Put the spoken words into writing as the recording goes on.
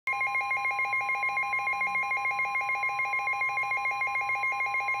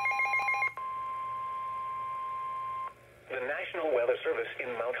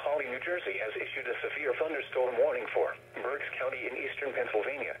Jersey has issued a severe thunderstorm warning for Berks County in eastern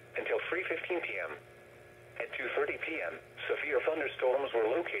Pennsylvania until 3:15 p.m. At 2:30 p.m., severe thunderstorms were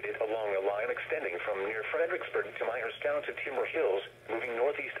located along a line extending from near Fredericksburg to Myerstown to Timber Hills, moving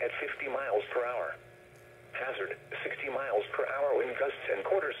northeast at 50 miles per hour. Hazard, 60 miles per hour wind gusts and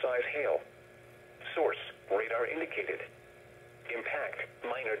quarter-size hail. Source, radar indicated. Impact,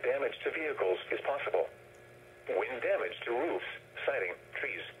 minor damage to vehicles is possible. Wind damage to roofs, siding,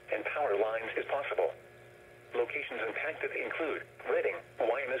 trees, and power lines is possible. Locations impacted include Reading,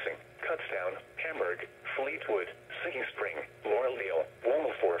 Wyomissing, Kutztown, Hamburg, Fleetwood, Sinking Spring, Laureldale,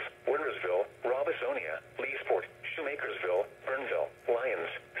 Womelsdorf, Wernersville, Robisonia, Leesport, Shoemakersville, Burnville,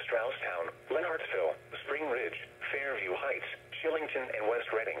 Lyons, Strausstown, Lenhartsville, Spring Ridge, Fairview Heights, Shillington, and West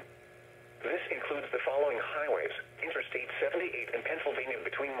Reading. This includes the following highways: Interstate 78 in Pennsylvania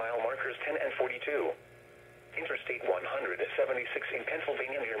between mile markers 10 and 42. Interstate 176 in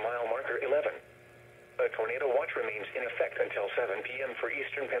Pennsylvania near mile marker 11. A tornado watch remains in effect until 7 p.m. for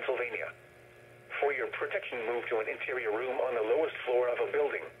eastern Pennsylvania. For your protection, move to an interior room on the lowest floor of a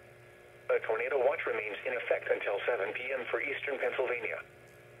building. A tornado watch remains in effect until 7 p.m. for eastern Pennsylvania.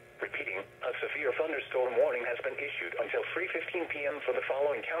 Repeating, a severe thunderstorm warning has been issued until 3:15 p.m. for the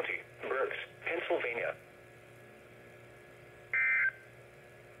following county: Berks, Pennsylvania,